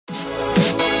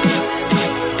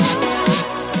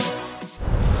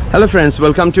Hello friends,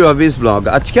 welcome to Avi's blog.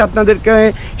 আজকে আপনাদেরকে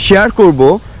share করব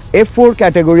F4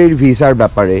 ক্যাটাগরির ভিসার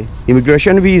ব্যাপারে,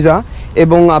 ইমিগ্রেশন ভিসা,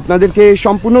 এবং আপনাদেরকে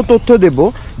সম্পূর্ণ তথ্য দেব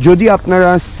যদি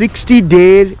আপনারা 60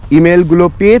 ডের ইমেলগুলো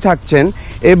পেয়ে থাকছেন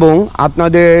এবং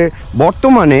আপনাদের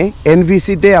বর্তমানে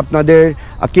এনভিসিতে আপনাদের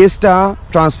কেসটা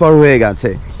ট্রান্সফার হয়ে গেছে।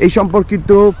 এই সম্পর্কিত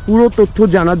পুরো তথ্য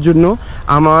জানার জন্য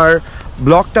আমার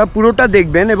ব্লগটা পুরোটা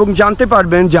দেখবেন এবং জানতে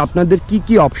পারবেন যে আপনাদের কি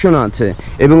কি অপশন আছে,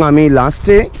 এবং আমি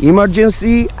লাস্টে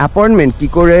ইমার্জেন্সি অ্যাপয়েন্টমেন্ট কী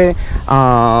করে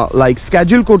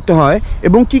স্কেজুল করতে হয়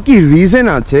এবং কি কি রিজন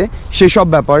আছে সেসব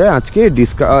ব্যাপারে আজকে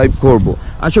ডিসক্রাইব করব।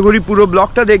 আশা করি পুরো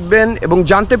ব্লগটা দেখবেন এবং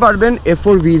জানতে পারবেন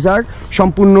F4 ভিসার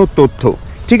সম্পূর্ণ তথ্য।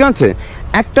 ঠিক আছে,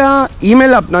 একটা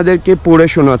ইমেল আপনাদেরকে পড়ে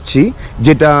শোনাচ্ছি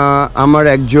যেটা আমার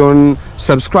একজন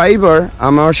সাবস্ক্রাইবার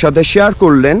আমার সাথে শেয়ার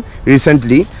করলেন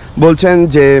রিসেন্টলি। বলছেন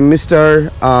যে mister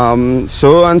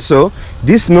so and so,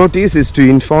 this notice is to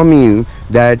inform you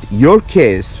that your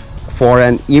case for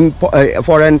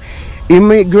an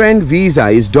immigrant visa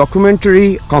is documentary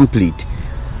complete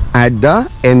at the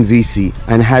NVC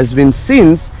and has been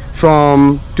since from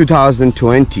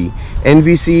 2020.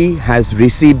 NVC has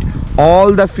received all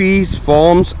the fees,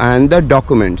 forms and the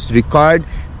documents required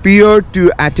prior to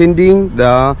attending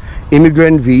the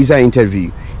immigrant visa interview.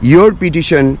 Your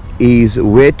petition is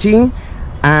waiting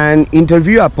an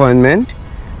interview appointment.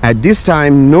 At this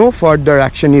time, no further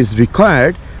action is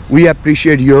required. We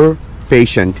appreciate your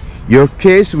patience. Your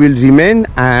case will remain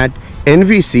at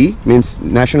NVC, means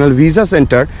National Visa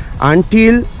Center,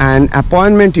 until an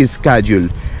appointment is scheduled,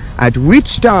 at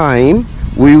which time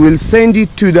we will send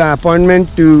it to the appointment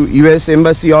to US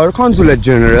Embassy or Consulate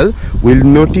General. Will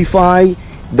notify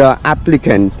the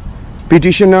applicant,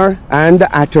 petitioner and the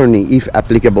attorney if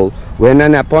applicable when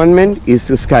an appointment is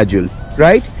scheduled.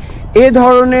 Right? এই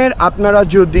ধরনের আপনারা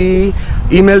যদি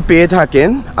email পেয়ে থাকেন,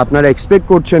 আপনারা expect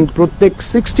করছেন প্রত্যেক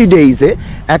 60 ডেইজে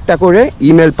একটা করে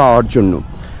ইমেল পাওয়ার জন্য।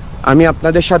 আমি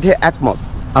আপনাদের সাথে একমত।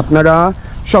 আপনারা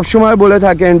সবসময় বলে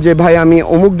থাকেন যে ভাই আমি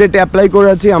অমুক ডেটে অ্যাপ্লাই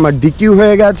করেছি, আমার ডিকিউ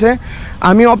হয়ে গেছে,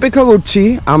 আমি অপেক্ষা করছি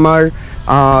আমার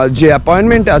যে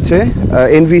অ্যাপয়েন্টমেন্ট আছে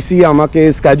এনভিসি আমাকে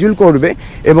স্কেজুল করবে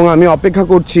এবং আমি অপেক্ষা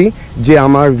করছি যে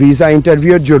আমার ভিসা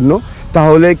ইন্টারভিউয়ের জন্য,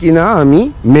 তাহলে কিনা আমি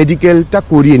মেডিকেলটা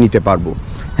করিয়ে নিতে পারবো।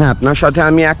 হ্যাঁ, আপনার সাথে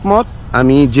আমি একমত।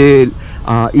 আমি যে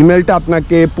ইমেলটা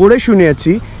আপনাকে পড়ে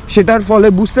শুনিয়েছি সেটার ফলে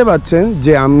বুঝতে পারছেন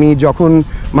যে আমি যখন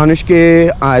মানুষকে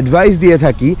অ্যাডভাইস দিয়ে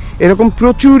থাকি, এরকম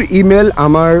প্রচুর ইমেল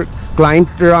আমার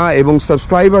ক্লায়েন্টরা এবং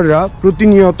সাবস্ক্রাইবাররা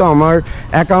প্রতিনিয়ত আমার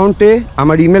অ্যাকাউন্টে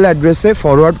আমার ইমেল অ্যাড্রেসে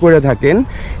ফরওয়ার্ড করে থাকেন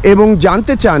এবং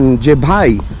জানতে চান যে ভাই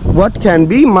what can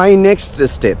be my next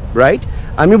step. Right?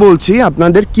 আমি বলছি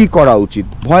আপনাদের কি করা উচিত।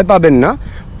 ভয় পাবেন না,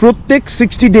 প্রত্যেক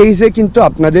 60 ডেইজে কিন্তু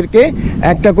আপনাদেরকে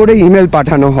একটা করে ইমেল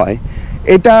পাঠানো হয়।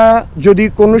 এটা যদি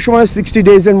কোনো সময় 60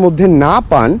 ডেইজের মধ্যে না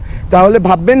পান তাহলে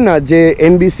ভাববেন না যে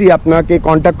এনবিসি আপনাকে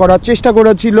কন্ট্যাক্ট করার চেষ্টা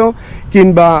করেছিল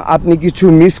কিংবা আপনি কিছু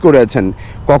মিস করেছেন।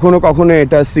 কখনো কখনো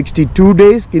এটা 62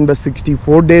 ডেজ কিংবা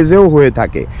 64 ডেজেও হয়ে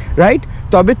থাকে। রাইট?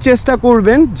 তবে চেষ্টা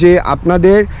করবেন যে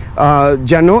আপনাদের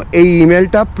যেন এই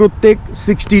ইমেলটা প্রত্যেক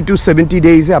 60 to 70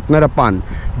 ডেইজে আপনারা পান।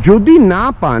 যদি না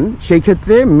পান সেই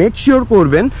ক্ষেত্রে মেক শিওর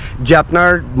করবেন যে আপনার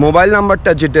মোবাইল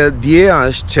নাম্বারটা যেটা দিয়ে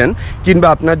আসছেন কিংবা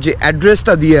আপনার যে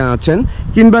অ্যাড্রেসটা দিয়ে আছেন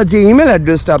কিংবা যে ইমেল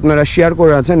অ্যাড্রেসটা আপনারা শেয়ার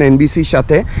করে আছেন এনবিসির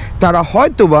সাথে, তারা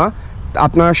হয়তোবা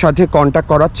আপনার সাথে কন্ট্যাক্ট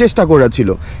করার চেষ্টা করেছিল।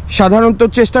 সাধারণত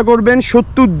চেষ্টা করবেন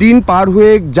 70 দিন পার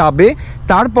হয়ে যাবে,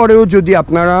 তারপরেও যদি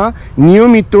আপনারা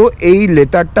নিয়মিত এই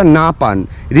লেটারটা না পান,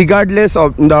 regardless of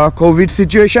the Covid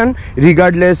situation,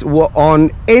 regardless on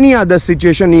any other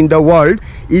situation in the world,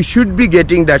 you should be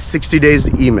getting that 60 days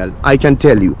email, I can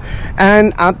tell you. And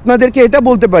আপনাদেরকে এটা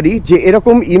বলতে পারি যে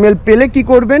এরকম ইমেল পেলে কি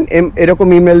করবেন, এরকম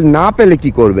ইমেল না পেলে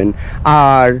কি করবেন।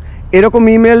 আর এরকম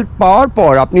ইমেল পাওয়ার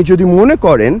পর আপনি যদি মনে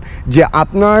করেন যে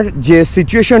আপনার যে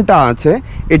সিচুয়েশনটা আছে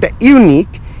এটা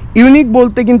ইউনিক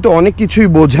বলতে কিন্তু অনেক কিছুই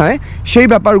বোঝায়, সেই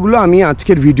ব্যাপারগুলো আমি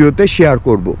আজকের ভিডিওতে শেয়ার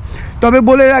করব। তবে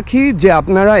বলে রাখি যে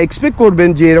আপনারা এক্সপেক্ট করবেন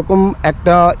যে এরকম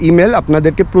একটা ইমেল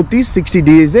আপনাদেরকে প্রতি 60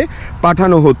 ডেজে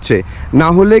পাঠানো হচ্ছে, না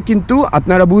হলে কিন্তু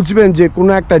আপনারা বুঝবেন যে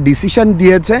কোনো একটা ডিসিশন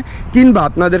দিয়েছে কিংবা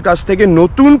আপনাদের কাছ থেকে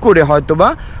নতুন করে হয়তোবা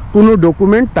কোনো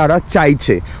ডকুমেন্ট তারা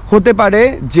চাইছে। হতে পারে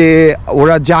যে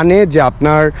ওরা জানে যে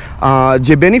আপনার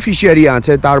যে বেনিফিশিয়ারি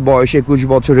আছে তার বয়স 21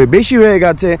 বছরের বেশি হয়ে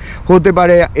গেছে, হতে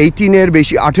পারে 18-এর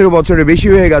বেশি, 18 বছরের বেশি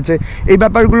হয়ে গেছে। এই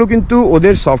ব্যাপারগুলো কিন্তু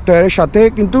ওদের সফটওয়্যারের সাথে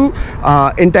কিন্তু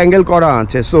এনট্যাঙ্গেল করা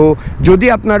আছে। সো যদি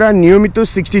আপনারা নিয়মিত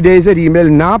 60 ডেজের ইমেল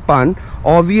না পান,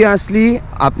 অবভিয়াসলি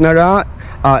আপনারা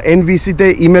এনভিসিতে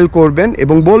ইমেল করবেন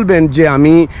এবং বলবেন যে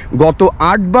আমি গত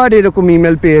 8 বার এরকম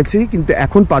ইমেল পেয়েছি কিন্তু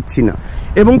এখন পাচ্ছি না।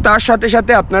 এবং তার সাথে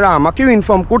সাথে আপনারা আমাকেও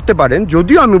ইনফর্ম করতে পারেন,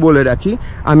 যদিও আমি বলে রাখি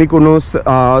আমি কোনো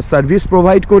সার্ভিস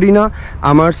প্রোভাইড করি না,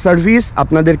 আমার সার্ভিস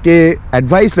আপনাদেরকে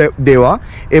অ্যাডভাইস দেওয়া,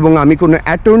 এবং আমি কোনো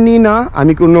অ্যাটর্নি না,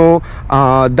 আমি কোনো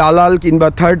দালাল কিংবা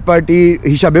থার্ড পার্টি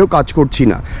হিসাবেও কাজ করছি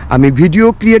না, আমি ভিডিও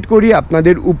ক্রিয়েট করি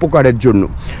আপনাদের উপকারের জন্য।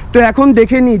 তো এখন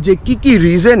দেখে নিই যে কী কী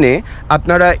রিজনে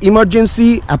আপনারা ইমার্জেন্সি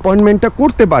অ্যাপয়েন্টমেন্টটা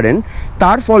করতে পারেন,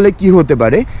 তার ফলে কি হতে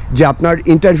পারে যে আপনার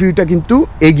ইন্টারভিউটা কিন্তু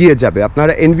এগিয়ে যাবে।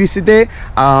 আপনারা এনভিসিতে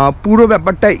পুরো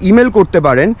ব্যাপারটা ইমেল করতে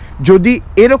পারেন যদি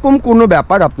এরকম কোনো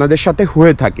ব্যাপার আপনাদের সাথে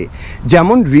হয়ে থাকে।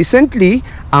 যেমন রিসেন্টলি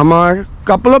আমার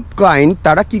কাপল অফ ক্লায়েন্ট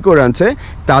তারা কি করে আনছে,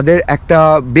 তাদের একটা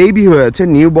বেবি হয়েছে,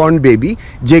 নিউবর্ন বেবি,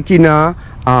 যে কিনা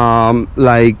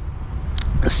like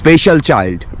special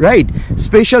child, right,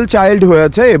 special child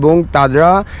হয়েছে, এবং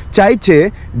তারা চাইছে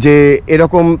যে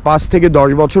এরকম 5 থেকে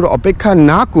 10 বছর অপেক্ষা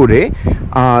না করে,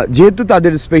 যেহেতু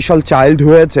তাদের স্পেশাল চাইল্ড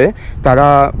হয়েছে, তারা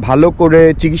ভালো করে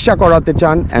চিকিৎসা করাতে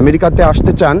চান, আমেরিকাতে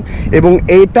আসতে চান, এবং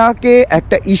এটাকে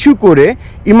একটা ইস্যু করে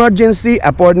ইমার্জেন্সি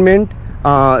অ্যাপয়েন্টমেন্ট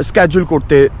স্কেজুল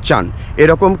করতে চান।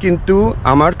 এরকম কিন্তু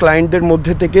আমার ক্লায়েন্টদের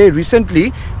মধ্যে থেকে রিসেন্টলি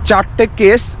 4টে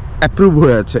কেস অ্যাপ্রুভ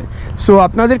হয়েছে। সো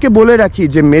আপনাদেরকে বলে রাখি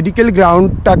যে মেডিকেল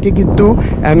গ্রাউন্ডটাকে কিন্তু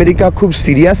আমেরিকা খুব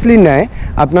সিরিয়াসলি নেয়।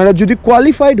 আপনারা যদি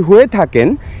কোয়ালিফাইড হয়ে থাকেন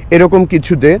এরকম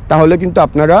কিছুতে, তাহলে কিন্তু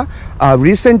আপনারা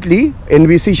রিসেন্টলি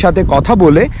এনভিসির সাথে কথা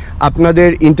বলে আপনাদের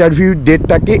ইন্টারভিউ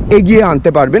ডেটটাকে এগিয়ে আনতে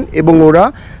পারবেন, এবং ওরা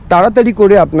তাড়াতাড়ি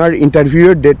করে আপনার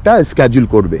ইন্টারভিউয়ের ডেটটা স্কেজুল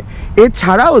করবে।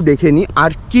 এছাড়াও দেখে নিই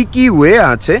আর কি কি ওয়ে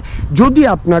আছে যদি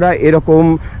আপনারা এরকম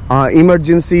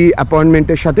ইমার্জেন্সি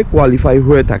অ্যাপয়েন্টমেন্টের সাথে কোয়ালিফাই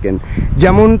হয়ে থাকেন।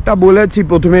 যেমনটা বলেছি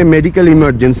প্রথমে, মেডিকেল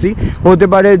ইমার্জেন্সি হতে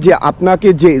পারে যে আপনাকে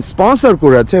যে স্পন্সর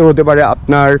করেছে, হতে পারে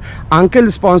আপনার আঙ্কেল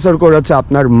স্পন্সর করেছে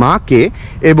আপনার মাকে,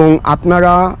 এবং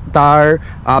আপনারা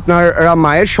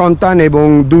মায়ের সন্তান এবং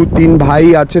 2-3 ভাই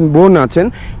আছেন, বোন আছেন,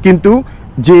 কিন্তু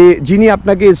যিনি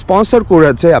আপনাকে স্পন্সর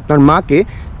করেছে আপনার মাকে,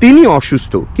 তিনি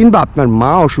অসুস্থ, কিংবা আপনার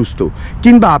মা অসুস্থ,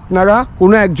 কিংবা আপনারা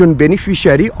কোনো একজন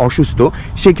বেনিফিশিয়ারি অসুস্থ,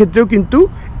 সেক্ষেত্রেও কিন্তু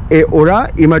ওরা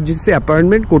ইমার্জেন্সি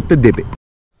অ্যাপয়েন্টমেন্ট করতে দেবে।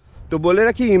 তো বলে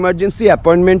রাখি, ইমার্জেন্সি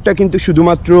অ্যাপয়েন্টমেন্টটা কিন্তু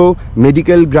শুধুমাত্র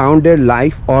মেডিকেল গ্রাউন্ডের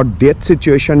লাইফ অর ডেথ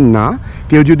সিচুয়েশন না।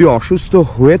 কেউ যদি অসুস্থ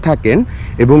হয়ে থাকেন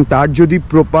এবং তার যদি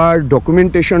প্রপার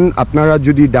ডকুমেন্টেশন আপনারা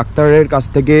যদি ডাক্তারের কাছ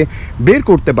থেকে বের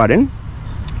করতে পারেন,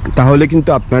 তাহলে কিন্তু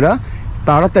আপনারা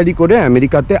তাড়াতাড়ি করে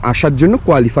আমেরিকাতে আসার জন্য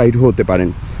কোয়ালিফাইড হতে পারেন।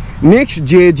 নেক্সট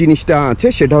যে জিনিসটা আছে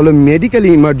সেটা হলো মেডিকেল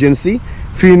ইমার্জেন্সি,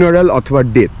 ফিউনারাল অথবা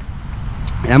ডেথ।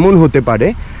 এমন হতে পারে,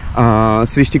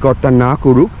 সৃষ্টিকর্তা না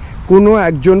করুক, কোনো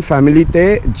একজন ফ্যামিলিতে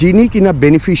যিনি কিনা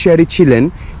বেনিফিশিয়ারি ছিলেন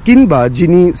কিংবা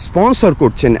যিনি স্পন্সর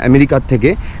করছেন আমেরিকার থেকে,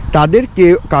 তাদেরকে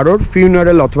কারোর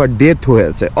ফিউনারাল অথবা ডেথ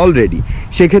হয়েছে অলরেডি,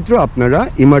 সেক্ষেত্রেও আপনারা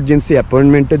ইমার্জেন্সি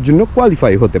অ্যাপয়েন্টমেন্টের জন্য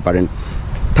কোয়ালিফাই হতে পারেন।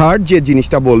 থার্ড যে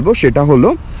জিনিসটা বলবো সেটা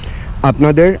হলো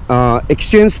আপনাদের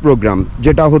এক্সচেঞ্জ প্রোগ্রাম,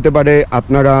 যেটা হতে পারে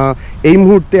আপনারা এই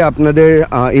মুহূর্তে আপনাদের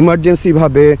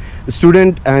ইমার্জেন্সিভাবে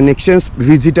স্টুডেন্ট অ্যান্ড এক্সচেঞ্জ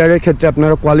ভিজিটারের ক্ষেত্রে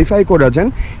আপনারা কোয়ালিফাই করেছেন।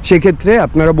 সেক্ষেত্রে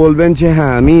আপনারা বলবেন যে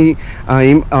হ্যাঁ,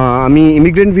 আমি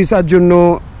ইমিগ্রেন্ট ভিসার জন্য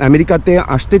আমেরিকাতে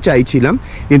আসতে চাইছিলাম,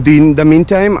 কিন্তু ইন দ্য মিন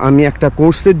টাইম আমি একটা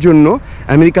কোর্সের জন্য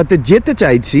আমেরিকাতে যেতে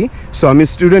চাইছি, সো আমি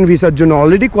স্টুডেন্ট ভিসার জন্য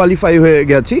অলরেডি কোয়ালিফাই হয়ে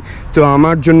গেছি, তো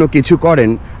আমার জন্য কিছু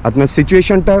করেন। আপনার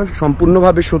সিচুয়েশনটা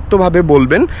সম্পূর্ণভাবে সত্যভাবে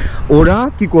বলবেন, ওরা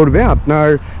কি করবে, আপনার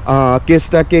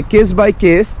কেসটাকে কেস বাই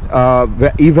কেস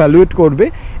ইভ্যালুয়েট করবে,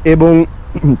 এবং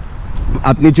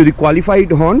আপনি যদি কোয়ালিফাইড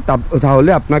হন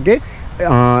তাহলে আপনাকে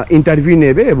ইন্টারভিউ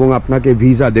নেবে এবং আপনাকে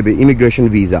ভিসা দেবে, ইমিগ্রেশন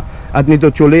ভিসা, আপনি তো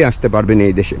চলেই আসতে পারবেন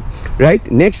এই দেশে, রাইট।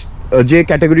 নেক্সট যে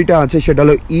ক্যাটাগরিটা আছে সেটা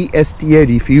হলো ESTA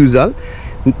রিফিউজাল।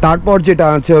 তারপর যেটা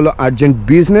আছে হলো আর্জেন্ট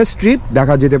বিজনেস ট্রিপ।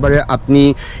 দেখা যেতে পারে আপনি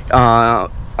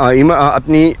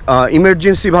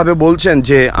ইমার্জেন্সিভাবে বলছেন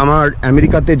যে আমার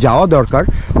আমেরিকাতে যাওয়া দরকার,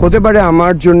 হতে পারে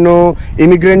আমার জন্য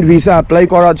ইমিগ্রেন্ট ভিসা অ্যাপ্লাই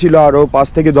করা ছিল আরও 5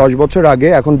 থেকে 10 বছর আগে,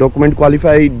 এখন ডকুমেন্ট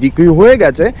কোয়ালিফাই ডিকিউ হয়ে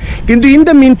গেছে, কিন্তু ইন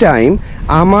দ্য মিন টাইম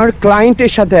আমার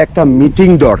ক্লায়েন্টের সাথে একটা মিটিং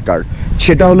দরকার,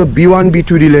 সেটা হলো B1 B2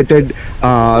 রিলেটেড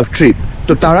ট্রিপ।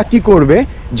 তো তারা কি করবে,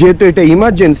 যেহেতু এটা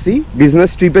ইমার্জেন্সি,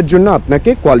 বিজনেস ট্রিপের জন্য আপনাকে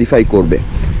কোয়ালিফাই করবে,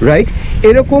 রাইট।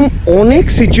 এরকম অনেক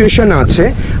সিচুয়েশন আছে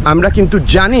আমরা কিন্তু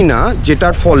জানি না,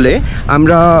 যেটার ফলে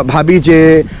আমরা ভাবি যে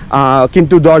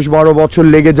কিন্তু 10-12 বছর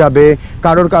লেগে যাবে।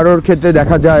 কারোর ক্ষেত্রে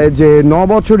দেখা যায় যে 9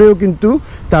 বছরেও কিন্তু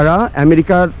তারা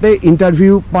আমেরিকাতে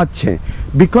ইন্টারভিউ পাচ্ছে,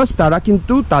 বিকজ তারা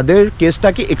কিন্তু তাদের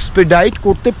কেসটাকে এক্সপেডাইট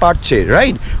করতে পারছে,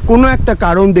 রাইট, কোনো একটা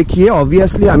কারণ দেখিয়ে।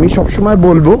 অবভিয়াসলি আমি সবসময়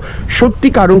বলবো সত্যি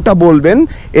কারণটা বলবেন,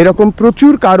 এরকম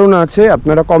প্রচুর কারণ আছে,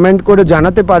 আপনারা কমেন্ট করে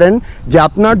জানাতে পারেন যে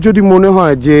আপনার যদি মনে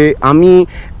হয় যে আমি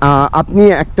আপনি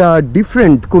একটা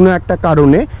ডিফারেন্ট কোনো একটা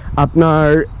কারণে আপনার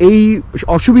এই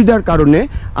অসুবিধার কারণে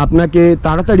আপনাকে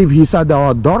তাড়াতাড়ি ভিসা দেওয়া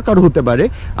দরকার হতে পারে,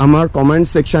 আমার কমেন্ট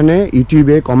সেকশানে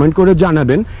ইউটিউবে কমেন্ট করে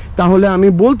জানাবেন। তাহলে আমি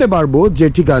বলতে পারবো যে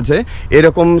ঠিক আছে,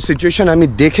 এরকম সিচুয়েশান আমি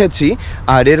দেখেছি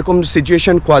আর এরকম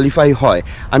সিচুয়েশান কোয়ালিফাই হয়।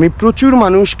 আমি প্রচুর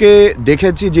মানুষকে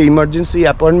দেখেছি যে ইমার্জেন্সি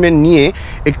অ্যাপয়েন্টমেন্ট নিয়ে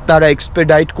তারা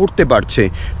এক্সপেডাইট করতে পারছে।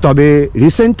 তবে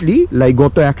রিসেন্টলি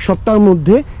গত এক সপ্তাহের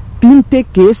মধ্যে 3টে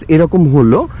কেস এরকম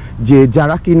হলো যে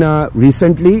যারা কিনা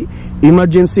রিসেন্টলি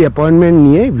ইমার্জেন্সি অ্যাপয়েন্টমেন্ট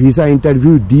নিয়ে ভিসা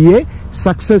ইন্টারভিউ দিয়ে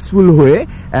সাকসেসফুল হয়ে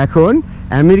এখন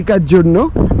আমেরিকার জন্য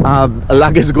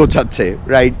লাগেজ গোছাচ্ছে,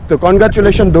 রাইট? তো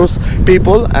congratulation those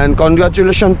people and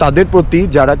congratulation তাদের প্রতি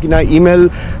যারা কিনা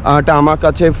ইমেলটা আমার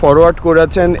কাছে ফরওয়ার্ড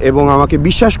করেছেন এবং আমাকে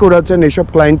বিশ্বাস করেছেন। এসব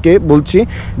ক্লায়েন্টকে বলছি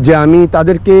যে আমি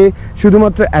তাদেরকে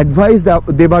শুধুমাত্র অ্যাডভাইস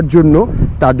দেবার জন্য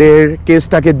তাদের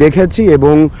কেসটাকে দেখেছি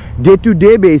এবং day to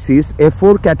day basis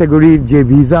F4 ক্যাটাগরির যে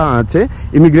ভিসা আছে,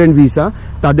 ইমিগ্রেন্ট ভিসা,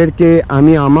 তাদেরকে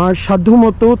আমি আমার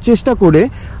সাধ্যমতো চেষ্টা করে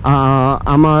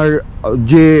আমার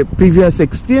যে প্রিভিয়াস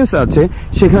এক্সপিরিয়েন্স আছে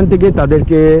সেখান থেকে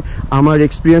তাদেরকে আমার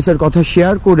এক্সপিরিয়েন্সের কথা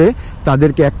শেয়ার করে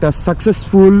তাদেরকে একটা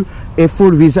সাকসেসফুল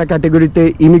F4 ভিসা ক্যাটাগরিতে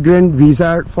ইমিগ্রেন্ট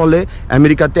ভিসার ফলে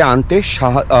আমেরিকাতে আনতে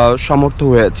সমর্থ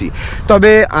হয়েছি।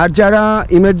 তবে আর যারা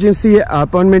ইমার্জেন্সি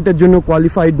অ্যাপয়েন্টমেন্টের জন্য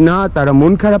কোয়ালিফাইড না, তারা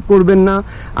মন খারাপ করবেন না।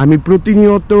 আমি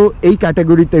প্রতিনিয়ত এই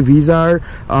ক্যাটাগরিতে ভিসার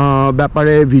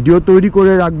ব্যাপারে ভিডিও তৈরি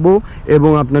করে রাখবো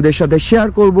এবং আপনাদের সাথে শেয়ার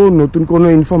করব। নতুন কোনো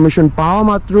ইনফরমেশন পাওয়া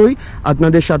মাত্রই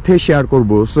আপনাদের সাথে শেয়ার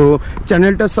করব। সো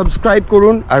চ্যানেলটা সাবস্ক্রাইব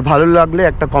করুন আর ভালো লাগলে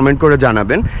একটা কমেন্ট করে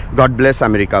জানাবেন। God bless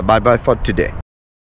America. Bye bye for today.